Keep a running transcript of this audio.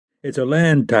It's a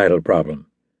land title problem.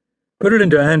 Put it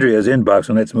into Andrea's inbox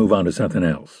and let's move on to something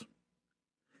else.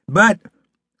 But,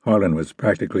 Harlan was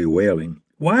practically wailing,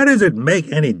 why does it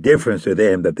make any difference to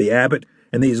them that the abbot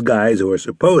and these guys who are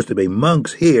supposed to be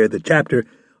monks here at the chapter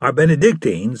are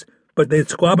Benedictines, but they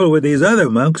squabble with these other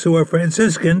monks who are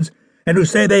Franciscans and who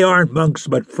say they aren't monks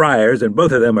but friars, and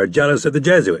both of them are jealous of the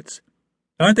Jesuits?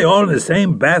 Aren't they all in the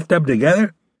same bathtub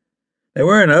together? They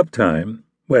were in uptime,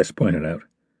 West pointed out.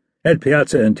 Ed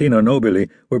Piazza and Tino Nobili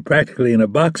were practically in a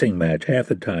boxing match half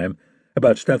the time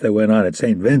about stuff that went on at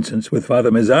St. Vincent's with Father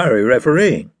Mazzari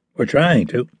refereeing, or trying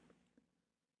to.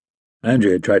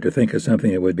 Andrea tried to think of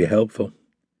something that would be helpful.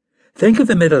 Think of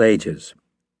the Middle Ages.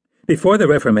 Before the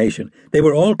Reformation, they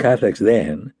were all Catholics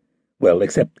then, well,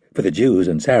 except for the Jews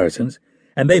and Saracens,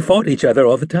 and they fought each other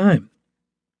all the time.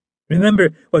 Remember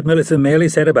what Melissa Mailey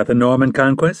said about the Norman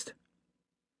conquest?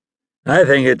 I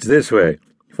think it's this way,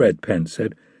 Fred Pence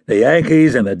said. The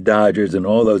Yankees and the Dodgers and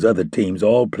all those other teams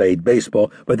all played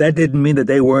baseball, but that didn't mean that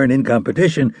they weren't in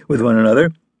competition with one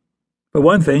another. For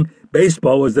one thing,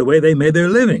 baseball was the way they made their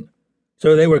living,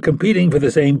 so they were competing for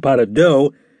the same pot of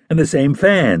dough and the same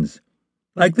fans.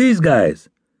 Like these guys.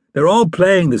 They're all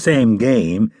playing the same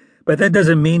game, but that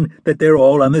doesn't mean that they're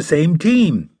all on the same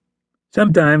team.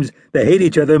 Sometimes they hate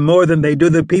each other more than they do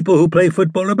the people who play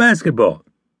football or basketball.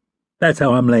 That's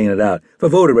how I'm laying it out for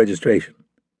voter registration.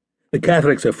 The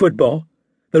Catholics are football,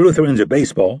 the Lutherans are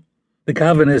baseball, the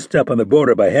Calvinists up on the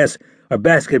border by Hesse are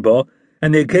basketball,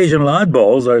 and the occasional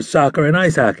oddballs are soccer and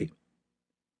ice hockey.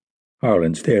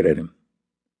 Harlan stared at him.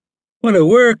 Well, it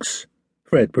works,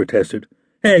 Fred protested.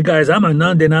 Hey, guys, I'm a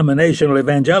non-denominational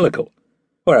evangelical.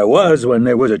 Or I was when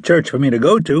there was a church for me to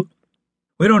go to.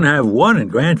 We don't have one in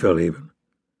Granville, even.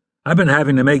 I've been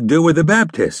having to make do with the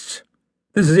Baptists.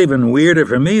 This is even weirder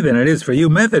for me than it is for you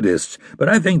Methodists, but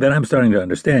I think that I'm starting to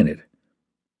understand it.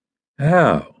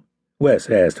 How? Wes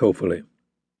asked hopefully.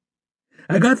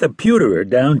 I got the pewterer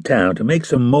downtown to make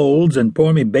some molds and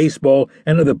pour me baseball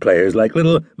and other players like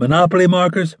little Monopoly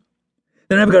markers.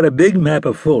 Then I've got a big map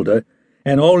of Fulda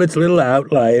and all its little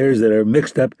outliers that are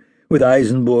mixed up with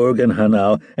Eisenburg and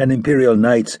Hanau and imperial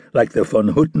knights like the von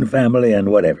Hutten family and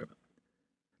whatever.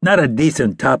 Not a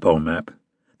decent topo map.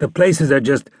 The places are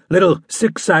just little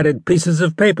six-sided pieces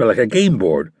of paper like a game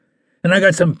board. And I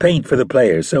got some paint for the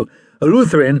players, so a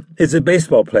Lutheran is a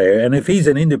baseball player, and if he's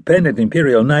an independent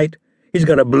imperial knight, he's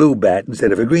got a blue bat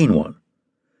instead of a green one.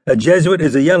 A Jesuit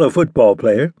is a yellow football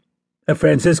player, a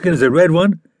Franciscan is a red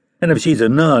one, and if she's a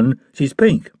nun, she's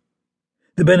pink.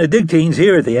 The Benedictines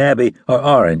here at the Abbey are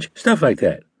orange, stuff like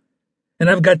that. And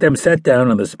I've got them set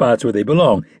down on the spots where they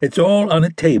belong. It's all on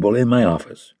a table in my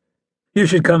office. You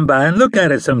should come by and look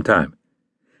at it sometime.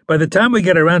 By the time we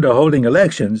get around to holding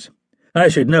elections, I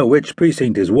should know which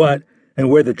precinct is what and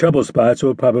where the trouble spots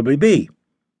will probably be.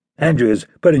 Andrea's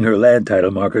putting her land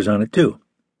title markers on it, too.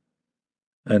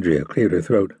 Andrea cleared her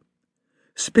throat.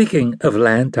 Speaking of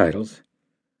land titles.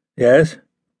 Yes?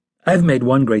 I've made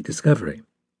one great discovery.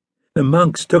 The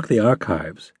monks took the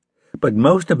archives, but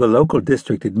most of the local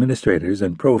district administrators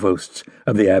and provosts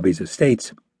of the Abbey's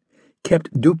estates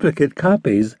kept duplicate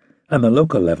copies on the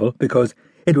local level because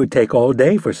it would take all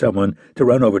day for someone to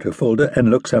run over to Fulda and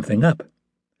look something up.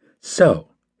 So,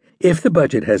 if the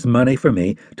budget has money for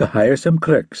me to hire some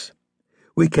clerks,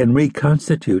 we can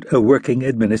reconstitute a working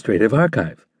administrative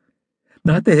archive.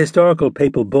 Not the historical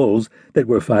papal bulls that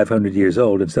were 500 years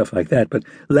old and stuff like that, but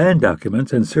land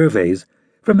documents and surveys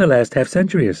from the last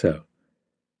half-century or so.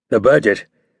 The budget,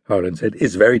 Harlan said,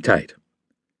 is very tight.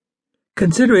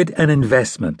 Consider it an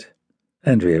investment.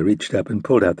 Andrea reached up and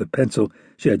pulled out the pencil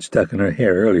she had stuck in her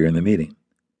hair earlier in the meeting.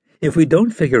 If we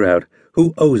don't figure out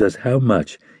who owes us how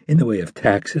much in the way of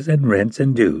taxes and rents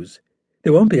and dues,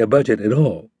 there won't be a budget at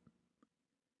all.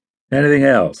 Anything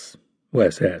else?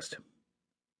 Wes asked.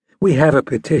 We have a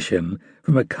petition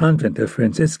from a convent of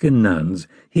Franciscan nuns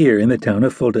here in the town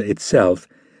of Fulda itself,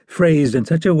 phrased in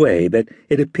such a way that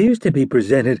it appears to be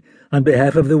presented on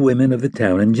behalf of the women of the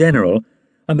town in general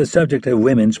on the subject of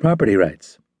women's property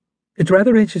rights. It's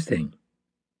rather interesting.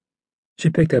 She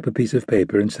picked up a piece of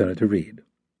paper and started to read.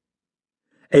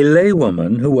 A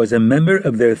laywoman who was a member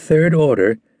of their third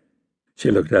order.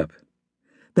 She looked up.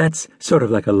 That's sort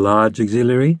of like a lodge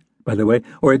auxiliary, by the way,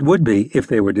 or it would be if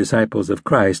they were disciples of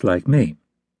Christ like me.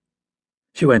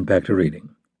 She went back to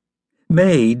reading.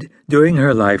 Made, during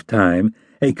her lifetime,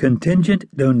 a contingent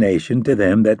donation to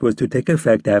them that was to take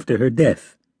effect after her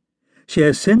death. She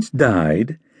has since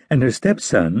died, and her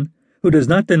stepson, who does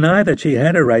not deny that she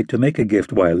had a right to make a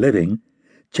gift while living,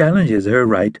 challenges her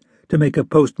right to make a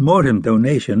post-mortem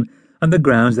donation on the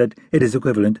grounds that it is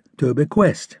equivalent to a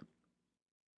bequest.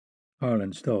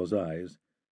 Harlan Stoll's eyes